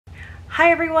Hi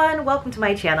everyone, welcome to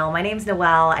my channel. My name's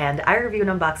Noelle and I review and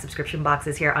unbox subscription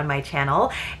boxes here on my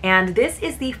channel. And this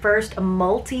is the first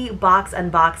multi-box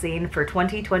unboxing for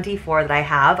 2024 that I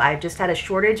have. I've just had a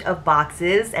shortage of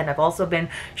boxes and I've also been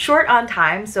short on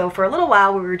time. So for a little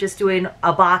while we were just doing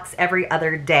a box every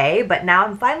other day, but now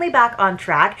I'm finally back on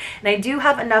track. And I do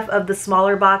have enough of the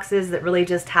smaller boxes that really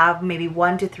just have maybe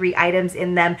 1 to 3 items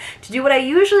in them to do what I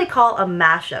usually call a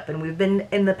mashup. And we've been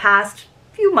in the past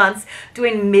few months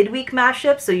doing midweek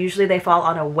mashups, so usually they fall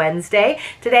on a Wednesday.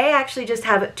 Today I actually just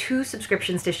have 2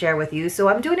 subscriptions to share with you, so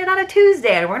I'm doing it on a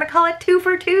Tuesday and we're gonna call it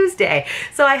Twofer Tuesday.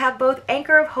 So I have both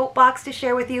Anchor of Hope box to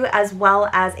share with you as well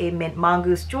as a mint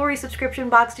Mongoose jewelry subscription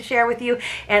box to share with you,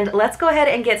 and let's go ahead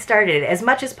and get started. As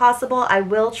much as possible I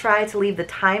will try to leave the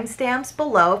timestamps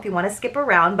below if you want to skip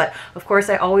around, but of course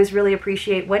I always really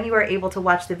appreciate when you are able to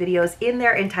watch the videos in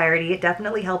their entirety. It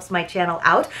definitely helps my channel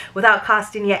out without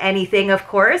costing you anything, of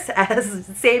course, as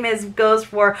same as goes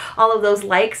for all of those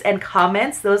likes and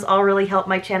comments. Those all really help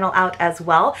my channel out as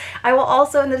well. I will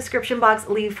also in the description box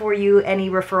leave for you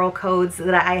any referral codes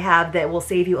that I have that will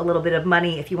save you a little bit of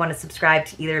money if you want to subscribe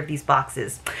to either of these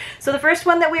boxes. So the first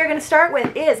one that we are going to start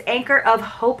with is Anchor of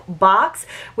Hope box,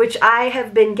 which I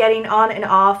have been getting on and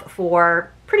off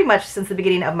for pretty much since the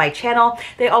beginning of my channel.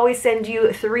 They always send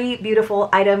you 3 beautiful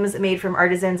items made from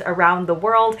artisans around the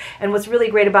world, and what's really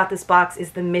great about this box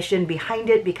is the mission behind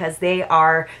it, because they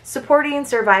are supporting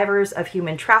survivors of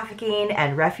human trafficking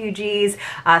and refugees,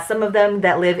 some of them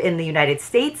that live in the United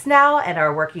States now and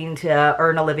are working to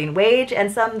earn a living wage,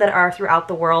 and some that are throughout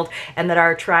the world and that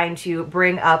are trying to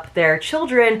bring up their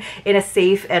children in a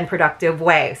safe and productive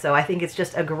way. So I think it's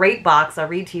just a great box. I'll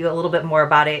read to you a little bit more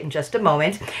about it in just a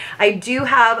moment. I do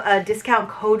have a discount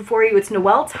code for you. It's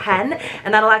Noel10,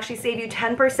 and that'll actually save you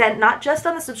 10%, not just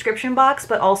on the subscription box,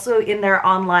 but also in their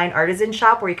online artisan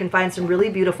shop where you can find some really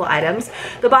beautiful items.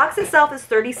 The box itself is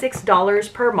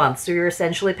 $36 per month, so you're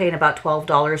essentially paying about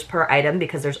 $12 per item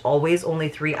because there's always only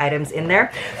 3 items in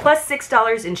there, plus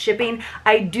 $6 in shipping.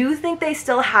 I do think they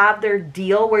still have their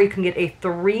deal where you can get a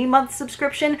 3-month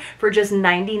subscription for just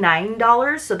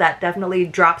 $99, so that definitely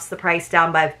drops the price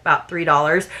down by about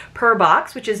 $3 per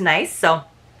box, which is nice. So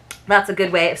that's a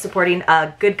good way of supporting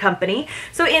a good company.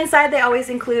 So inside they always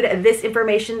include this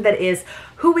information that is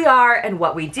who we are and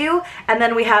what we do, and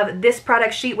then we have this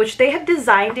product sheet, which they have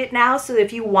designed it now so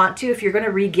if you want to, if you're going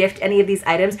to re-gift any of these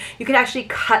items, you can actually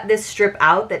cut this strip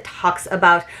out that talks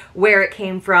about where it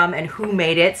came from and who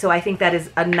made it. So I think that is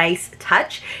a nice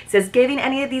touch. It says, giving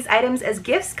any of these items as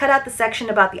gifts, cut out the section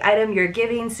about the item you're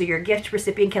giving so your gift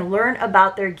recipient can learn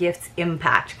about their gift's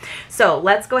impact. So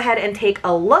let's go ahead and take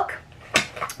a look.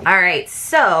 All right,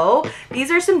 so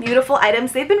these are some beautiful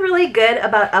items. They've been really good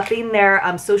about upping their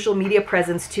social media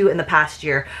presence too in the past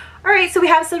year. All right, so we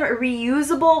have some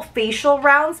reusable facial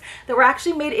rounds that were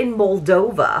actually made in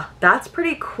Moldova. That's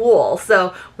pretty cool.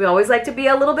 So we always like to be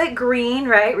a little bit green,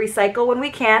 right? Recycle when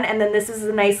we can. And then this is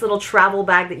a nice little travel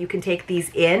bag that you can take these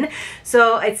in.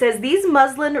 So it says, these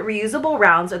muslin reusable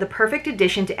rounds are the perfect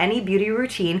addition to any beauty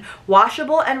routine,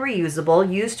 washable and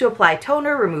reusable, used to apply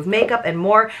toner, remove makeup, and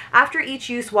more. After each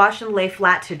use, wash and lay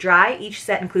flat to dry. Each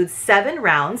set includes 7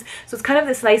 rounds. So it's kind of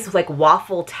this nice like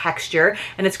waffle texture.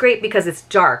 And it's great because it's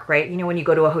dark, right? You know, when you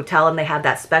go to a hotel and they have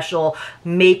that special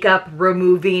makeup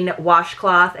removing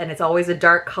washcloth, and it's always a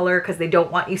dark color because they don't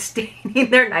want you staining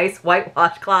their nice white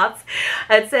washcloths.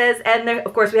 It says, and then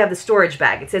of course we have the storage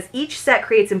bag. It says, each set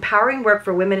creates empowering work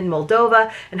for women in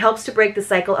Moldova and helps to break the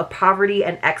cycle of poverty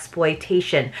and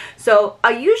exploitation. So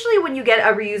usually when you get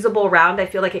a reusable round, I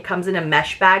feel like it comes in a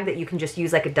mesh bag that you can just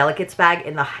use like a delicates bag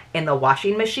in the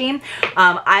washing machine.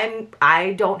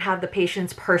 I don't have the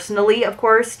patience personally, of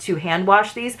course, to hand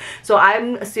wash these. So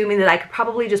I'm assuming that I could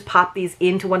probably just pop these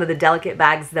into one of the delicate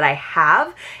bags that I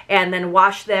have and then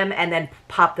wash them and then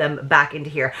pop them back into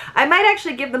here. I might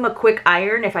actually give them a quick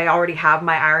iron if I already have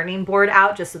my ironing board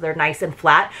out, just so they're nice and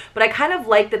flat. But I kind of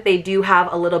like that they do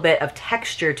have a little bit of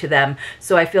texture to them.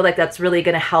 So I feel like that's really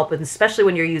going to help, and especially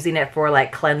when you're using it for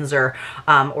like cleanser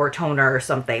or toner or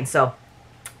something. So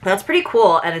that's pretty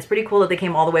cool, and it's pretty cool that they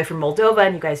came all the way from Moldova,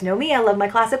 and you guys know me, I love my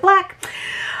classic black.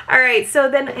 All right, so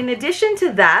then in addition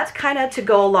to that, kind of to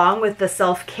go along with the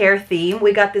self-care theme,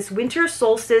 we got this winter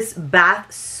solstice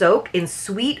bath soak in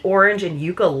sweet orange and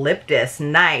eucalyptus.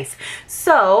 Nice.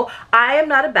 So I am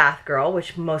not a bath girl,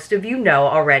 which most of you know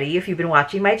already if you've been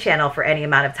watching my channel for any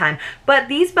amount of time, but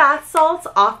these bath salts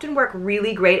often work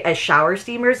really great as shower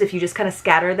steamers if you just kind of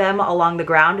scatter them along the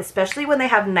ground, especially when they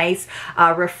have nice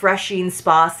refreshing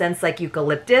spa scents like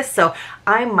eucalyptus. So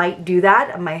I might do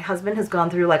that. My husband has gone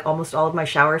through like almost all of my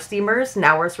shower steamers.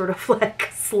 Now we're sort of like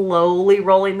slowly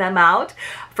rolling them out.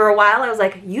 For a while I was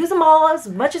like, use them all as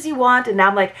much as you want, and now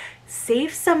I'm like,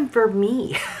 save some for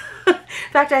me.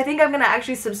 In fact, I think I'm gonna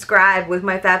actually subscribe with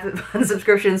my FabFitFun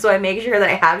subscription so I make sure that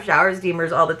I have shower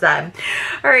steamers all the time.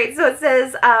 All right, so it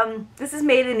says, this is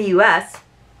made in the US.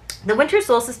 The winter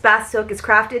solstice bath soak is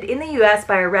crafted in the U.S.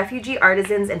 by our refugee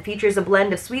artisans and features a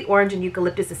blend of sweet orange and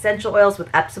eucalyptus essential oils with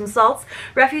Epsom salts.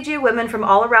 Refugee women from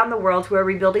all around the world who are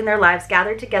rebuilding their lives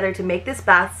gathered together to make this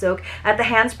bath soak at the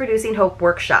Hands Producing Hope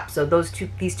workshop. So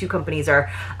these two companies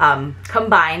are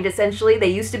combined essentially.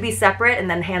 They used to be separate, and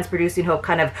then Hands Producing Hope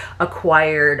kind of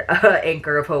acquired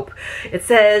Anchor of Hope. It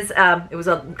says it was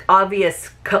an obvious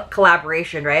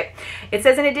collaboration, right? It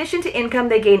says in addition to income,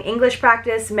 they gain English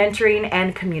practice, mentoring,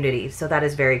 and community. So that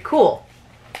is very cool.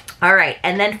 All right,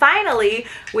 and then finally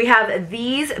we have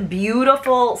these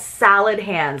beautiful salad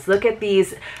hands. Look at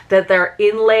these, that they're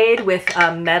inlaid with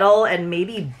metal and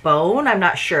maybe bone, I'm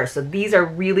not sure. So these are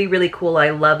really, really cool. I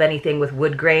love anything with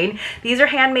wood grain. These are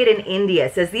handmade in India.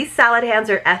 It says these salad hands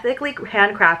are ethically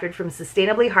handcrafted from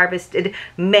sustainably harvested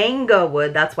mango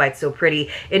wood, that's why it's so pretty,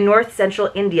 in north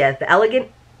central India. The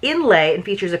elegant inlay and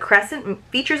features a crescent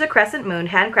moon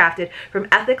handcrafted from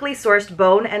ethically sourced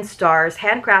bone and stars,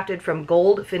 handcrafted from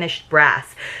gold finished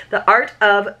brass. The art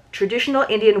of traditional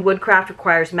Indian woodcraft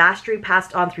requires mastery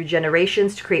passed on through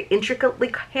generations to create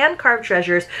intricately hand-carved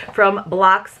treasures from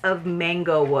blocks of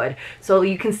mango wood. So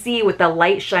you can see with the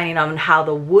light shining on how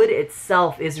the wood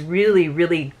itself is really,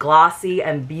 really glossy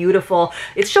and beautiful.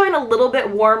 It's showing a little bit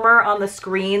warmer on the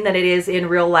screen than it is in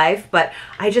real life, but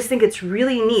I just think it's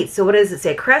really neat. So what does it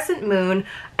say? Crescent moon,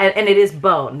 and it is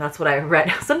bone. That's what I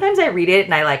read. Sometimes I read it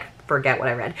and I like forget what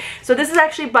I read. So this is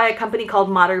actually by a company called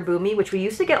Boomi, which we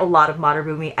used to get a lot of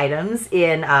Boomi items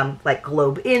in, like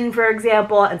Globe Inn, for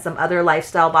example, and some other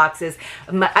lifestyle boxes.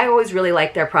 I always really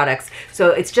like their products.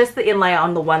 So it's just the inlay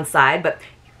on the one side, but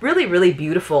really, really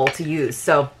beautiful to use.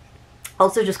 So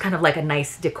also just kind of like a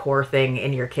nice decor thing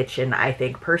in your kitchen, I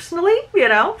think, personally, you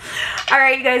know. All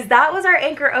right, you guys, that was our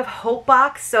Anchor of Hope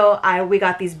box. So we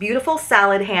got these beautiful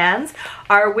salad hands,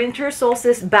 our winter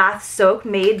solstice bath soak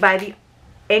made by the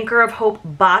Anchor of Hope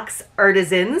box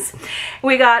artisans.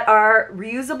 We got our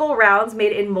reusable rounds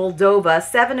made in Moldova,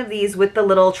 7 of these with the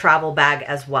little travel bag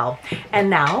as well. And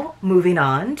now moving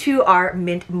on to our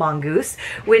mint mongoose,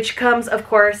 which comes of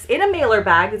course in a mailer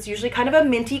bag. It's usually kind of a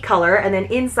minty color, and then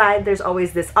inside there's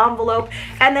always this envelope,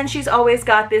 and then she's always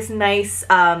got this nice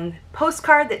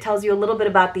postcard that tells you a little bit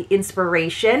about the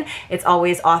inspiration. It's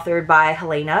always authored by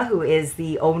Helena, who is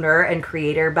the owner and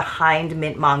creator behind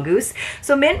Mint Mongoose.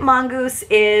 So Mint Mongoose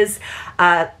is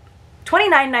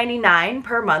 $29.99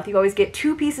 per month. You always get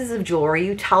 2 pieces of jewelry.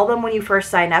 You tell them when you first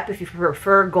sign up if you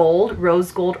prefer gold,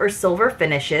 rose gold, or silver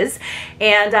finishes.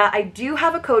 And I do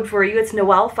have a code for you. It's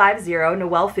Noel50,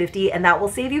 Noel50, and that will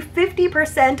save you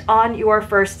 50% on your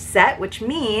first set, which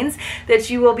means that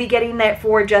you will be getting it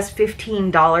for just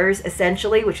 $15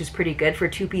 essentially, which is pretty good for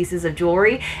 2 pieces of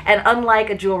jewelry. And unlike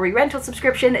a jewelry rental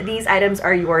subscription, these items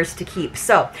are yours to keep.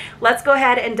 So let's go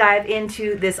ahead and dive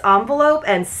into this envelope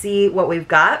and see what we've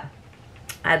got.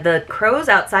 The crows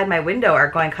outside my window are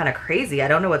going kind of crazy. I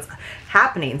don't know what's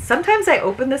happening. Sometimes I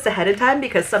open this ahead of time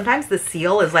because sometimes the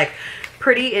seal is like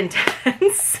pretty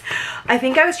intense. I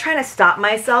think I was trying to stop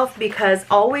myself because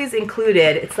always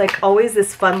included, it's like always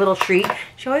this fun little treat.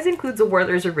 She always includes a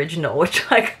Werther's Original, which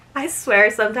like, I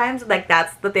swear sometimes like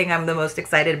that's the thing I'm the most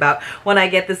excited about when I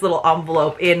get this little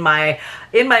envelope in my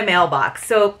mailbox.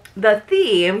 So the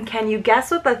theme, can you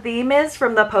guess what the theme is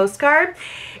from the postcard?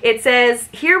 It says,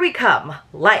 here we come,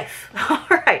 life. All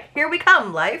right, here we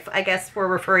come, life. I guess we're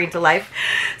referring to life.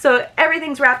 So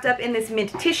everything's wrapped up in this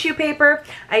mint tissue paper.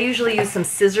 I usually use some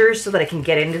scissors so that I can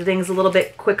get into things a little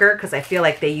bit quicker because I feel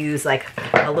like they use like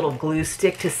a little glue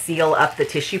stick to seal up the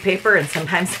tissue paper, and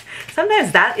sometimes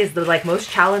that is the like most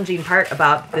challenging part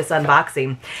about this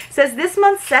unboxing. It says this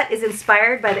month's set is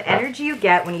inspired by the energy you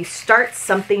get when you start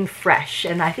something fresh,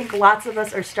 and I think lots of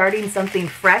us are starting something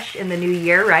fresh in the new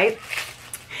year, right?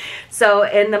 So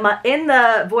in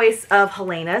the voice of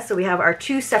Helena, so we have our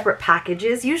 2 separate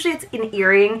packages. Usually it's an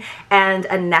earring and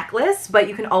a necklace, but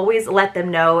you can always let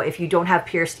them know if you don't have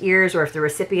pierced ears or if the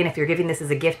recipient, if you're giving this as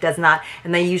a gift, does not,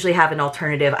 and they usually have an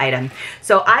alternative item.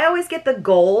 So I always get the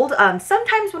gold.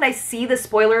 Sometimes when I see the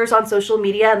spoilers on social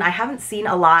media, and I haven't seen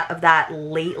a lot of that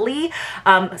lately,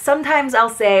 sometimes I'll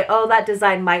say, oh, that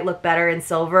design might look better in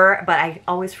silver, but I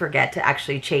always forget to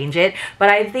actually change it. But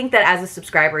I think that as a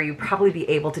subscriber, you probably be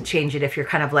able to change it if you're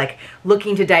kind of like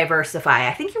looking to diversify.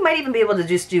 I think you might even be able to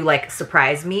just do like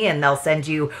surprise me and they'll send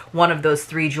you one of those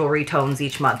 3 jewelry tones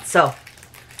each month. So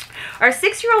Our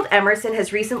 6-year-old Emerson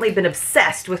has recently been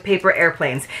obsessed with paper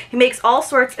airplanes. He makes all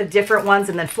sorts of different ones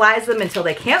and then flies them until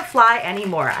they can't fly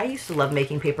anymore. I used to love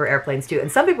making paper airplanes too,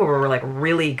 and some people were like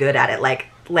really good at it, like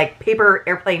paper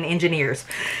airplane engineers.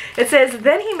 It says,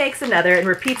 then he makes another and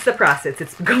repeats the process.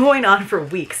 It's going on for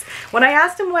weeks. When I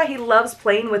asked him why he loves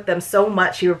playing with them so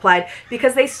much, he replied,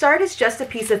 because they start as just a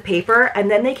piece of paper and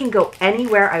then they can go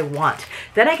anywhere I want.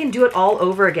 Then I can do it all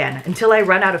over again until I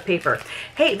run out of paper.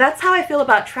 Hey, that's how I feel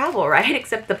about travel, right?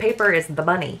 Except the paper is the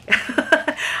money.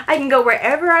 I can go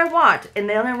wherever I want and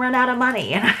then I run out of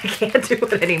money and I can't do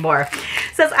it anymore.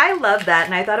 Says, I love that,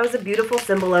 and I thought it was a beautiful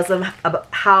symbolism of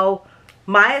how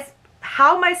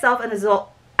myself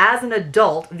as an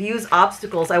adult views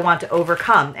obstacles I want to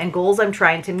overcome and goals I'm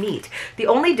trying to meet. The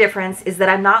only difference is that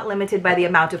I'm not limited by the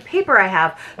amount of paper I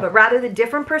have, but rather the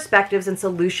different perspectives and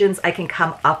solutions I can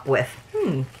come up with.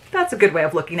 That's a good way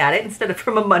of looking at it, instead of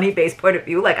from a money-based point of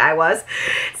view like I was.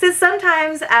 It says,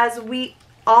 sometimes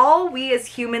all we as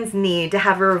humans need to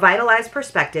have a revitalized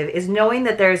perspective is knowing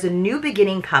that there is a new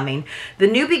beginning coming. The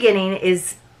new beginning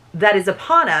that is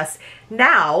upon us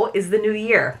now is the new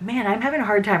year. Man, I'm having a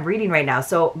hard time reading right now.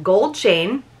 So gold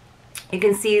chain, you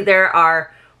can see there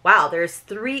are, wow, there's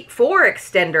 4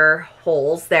 extender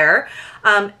holes there.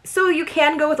 So you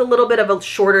can go with a little bit of a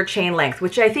shorter chain length,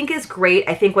 which I think is great.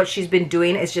 I think what she's been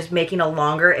doing is just making a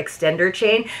longer extender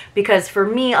chain, because for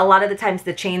me, a lot of the times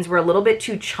the chains were a little bit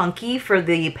too chunky for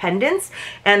the pendants,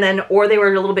 or they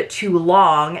were a little bit too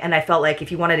long, and I felt like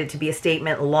if you wanted it to be a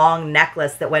statement long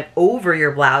necklace that went over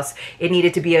your blouse, it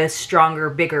needed to be a stronger,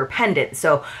 bigger pendant.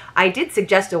 So I did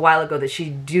suggest a while ago that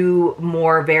she do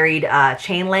more varied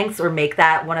chain lengths, or make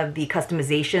that one of the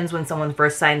customizations when someone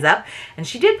first signs up. And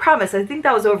she did promise, I think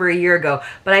that was over a year ago,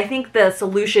 but I think the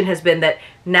solution has been that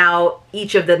now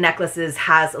each of the necklaces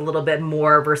has a little bit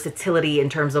more versatility in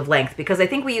terms of length, because I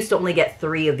think we used to only get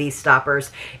 3 of these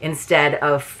stoppers instead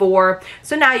of 4.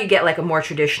 So now you get like a more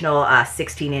traditional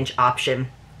 16-inch option.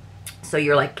 So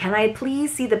you're like, can I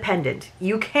please see the pendant?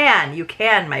 You can,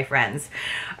 my friends.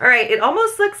 All right, it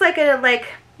almost looks like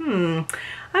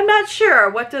I'm not sure.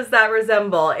 What does that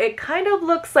resemble? It kind of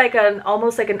looks like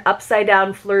almost like an upside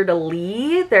down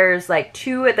fleur-de-lis. There's like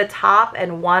 2 at the top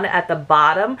and 1 at the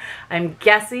bottom. I'm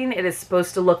guessing it is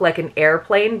supposed to look like an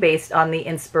airplane based on the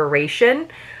inspiration.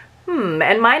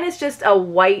 And mine is just a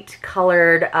white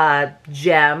colored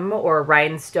gem or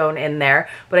rhinestone in there,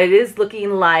 but it is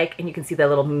looking like, and you can see that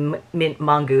little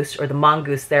mongoose, or the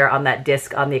mongoose there on that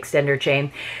disc on the extender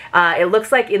chain. It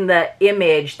looks like in the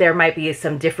image there might be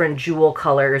some different jewel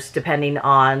colors depending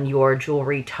on your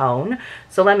jewelry tone.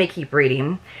 So let me keep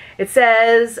reading. It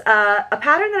says, a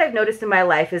pattern that I've noticed in my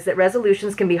life is that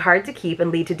resolutions can be hard to keep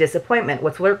and lead to disappointment.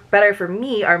 What's worked better for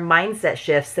me are mindset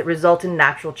shifts that result in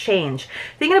natural change.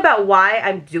 Thinking about why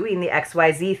I'm doing the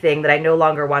XYZ thing that I no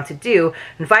longer want to do,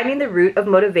 and finding the root of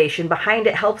motivation behind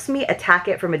it helps me attack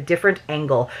it from a different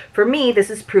angle. For me, this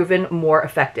has proven more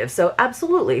effective. So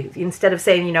absolutely, instead of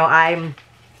saying, you know, I'm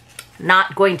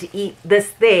not going to eat this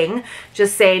thing,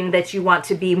 just saying that you want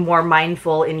to be more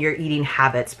mindful in your eating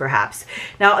habits, perhaps.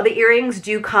 Now, the earrings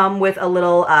do come with a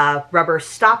little rubber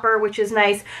stopper, which is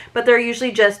nice, but they're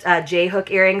usually just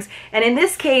J-hook earrings. And in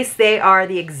this case, they are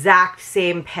the exact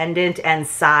same pendant and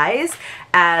size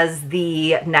as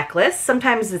the necklace.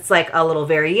 Sometimes it's like a little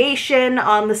variation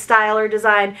on the style or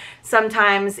design.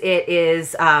 Sometimes it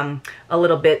is a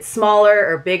little bit smaller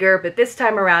or bigger, but this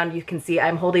time around you can see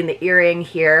I'm holding the earring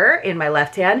here in my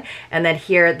left hand, and then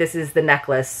here this is the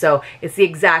necklace. So it's the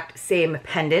exact same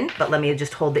pendant, but let me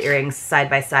just hold the earrings side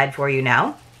by side for you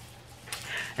now.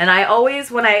 And I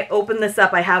always, when I open this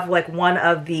up, I have like one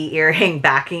of the earring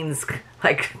backings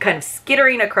like kind of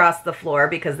skittering across the floor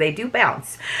because they do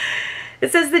bounce.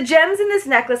 It says, the gems in this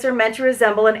necklace are meant to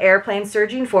resemble an airplane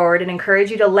surging forward and encourage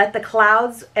you to let the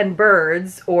clouds and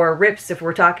birds, or rips if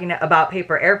we're talking about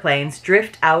paper airplanes,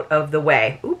 drift out of the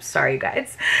way. Oops, sorry, you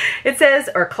guys. It says,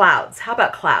 or clouds. How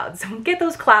about clouds? Get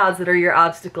those clouds that are your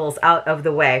obstacles out of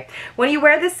the way. When you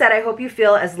wear this set, I hope you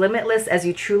feel as limitless as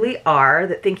you truly are,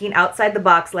 that thinking outside the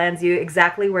box lands you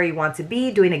exactly where you want to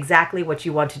be, doing exactly what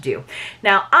you want to do.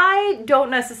 Now, I don't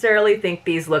necessarily think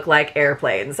these look like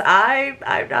airplanes. I'm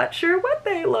not sure what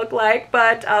they look like,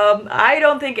 but I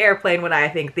don't think airplane when I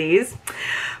think these,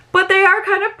 but they are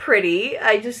kind of pretty.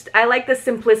 I like the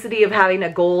simplicity of having a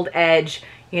gold edge,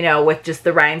 you know, with just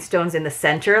the rhinestones in the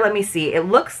center. Let me see. It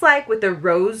looks like with the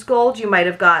rose gold you might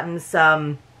have gotten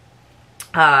some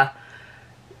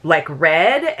like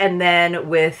red, and then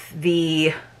with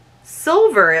the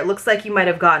silver it looks like you might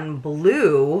have gotten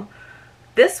blue.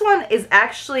 This one is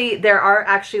actually, there are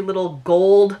actually little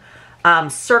gold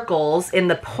circles in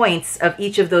the points of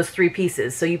each of those 3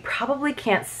 pieces. So you probably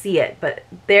can't see it, but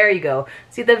there you go.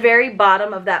 See the very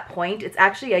bottom of that point? It's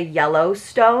actually a yellow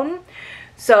stone.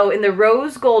 So in the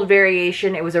rose gold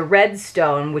variation, it was a red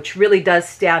stone, which really does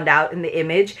stand out in the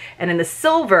image. And in the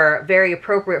silver, very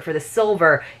appropriate for the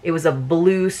silver, it was a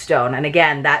blue stone. And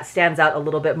again, that stands out a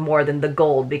little bit more than the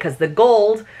gold, because the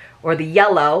gold or the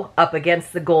yellow up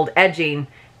against the gold edging,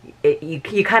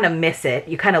 you kind of miss it.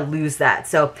 You kind of lose that.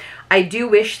 So I do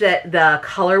wish that the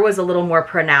color was a little more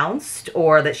pronounced,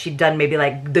 or that she'd done maybe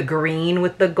like the green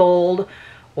with the gold,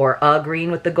 or a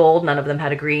green with the gold. None of them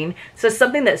had a green. So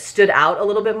something that stood out a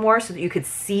little bit more so that you could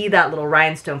see that little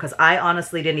rhinestone, because I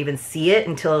honestly didn't even see it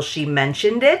until she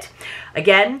mentioned it.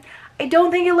 Again, I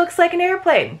don't think it looks like an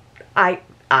airplane.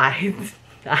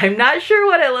 I'm not sure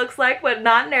what it looks like, but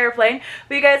not an airplane.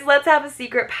 But you guys, let's have a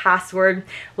secret password.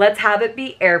 Let's have it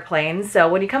be airplane. So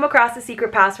when you come across a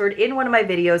secret password in one of my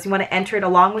videos, you want to enter it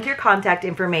along with your contact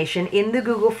information in the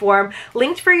Google form,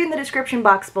 linked for you in the description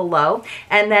box below.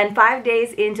 And then 5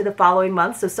 days into the following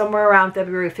month, so somewhere around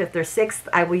February 5th or 6th,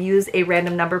 I will use a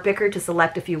random number picker to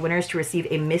select a few winners to receive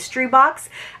a mystery box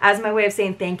as my way of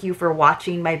saying thank you for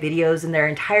watching my videos in their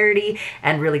entirety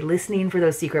and really listening for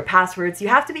those secret passwords. You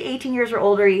have to be 18 years or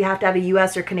older. You have to have a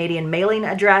US or Canadian mailing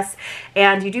address,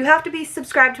 and you do have to be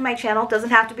subscribed to my channel. It doesn't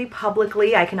have to be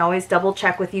publicly. I can always double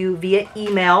check with you via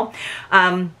email.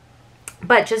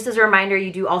 But just as a reminder,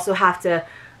 you do also have to,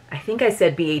 I think I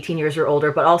said be 18 years or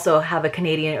older, but also have a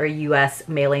Canadian or US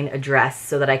mailing address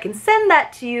so that I can send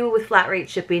that to you with flat rate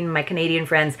shipping. My Canadian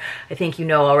friends, I think you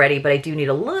know already, but I do need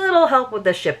a little help with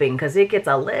the shipping because it gets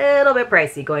a little bit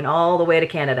pricey going all the way to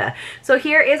Canada. So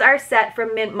here is our set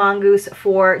from Mint Mongoose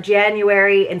for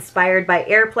January, inspired by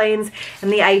airplanes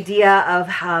and the idea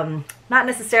of not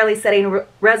necessarily setting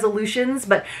resolutions,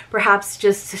 but perhaps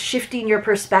just shifting your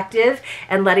perspective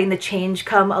and letting the change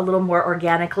come a little more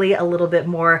organically, a little bit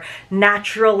more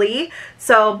naturally.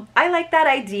 So I like that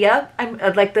idea. I'm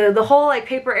like the whole like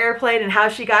paper airplane and how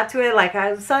she got to it. Like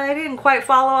I didn't quite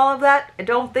follow all of that. I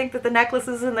don't think that the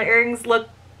necklaces and the earrings look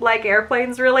like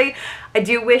airplanes really. I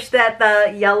do wish that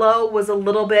the yellow was a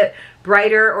little bit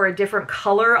brighter or a different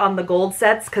color on the gold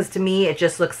sets, because to me it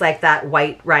just looks like that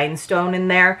white rhinestone in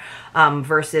there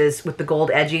versus with the gold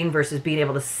edging, versus being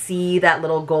able to see that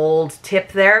little gold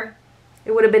tip there.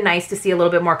 It would have been nice to see a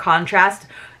little bit more contrast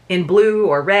in blue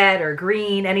or red or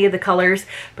green, any of the colors.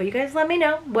 But you guys let me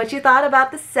know what you thought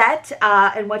about the set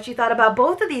and what you thought about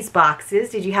both of these boxes.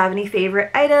 Did you have any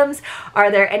favorite items?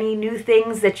 Are there any new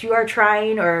things that you are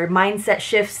trying or mindset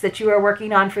shifts that you are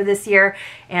working on for this year?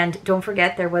 And don't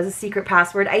forget, there was a secret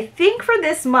password, I think, for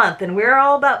this month, and we're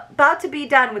all about to be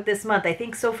done with this month. I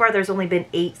think so far there's only been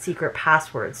 8 secret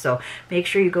passwords, so make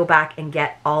sure you go back and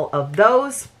get all of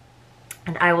those.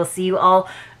 And I will see you all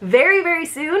very, very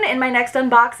soon in my next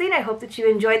unboxing. I hope that you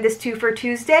enjoyed this Twofer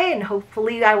Tuesday, and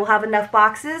hopefully I will have enough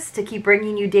boxes to keep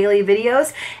bringing you daily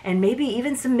videos and maybe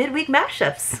even some midweek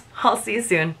mashups. I'll see you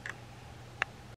soon.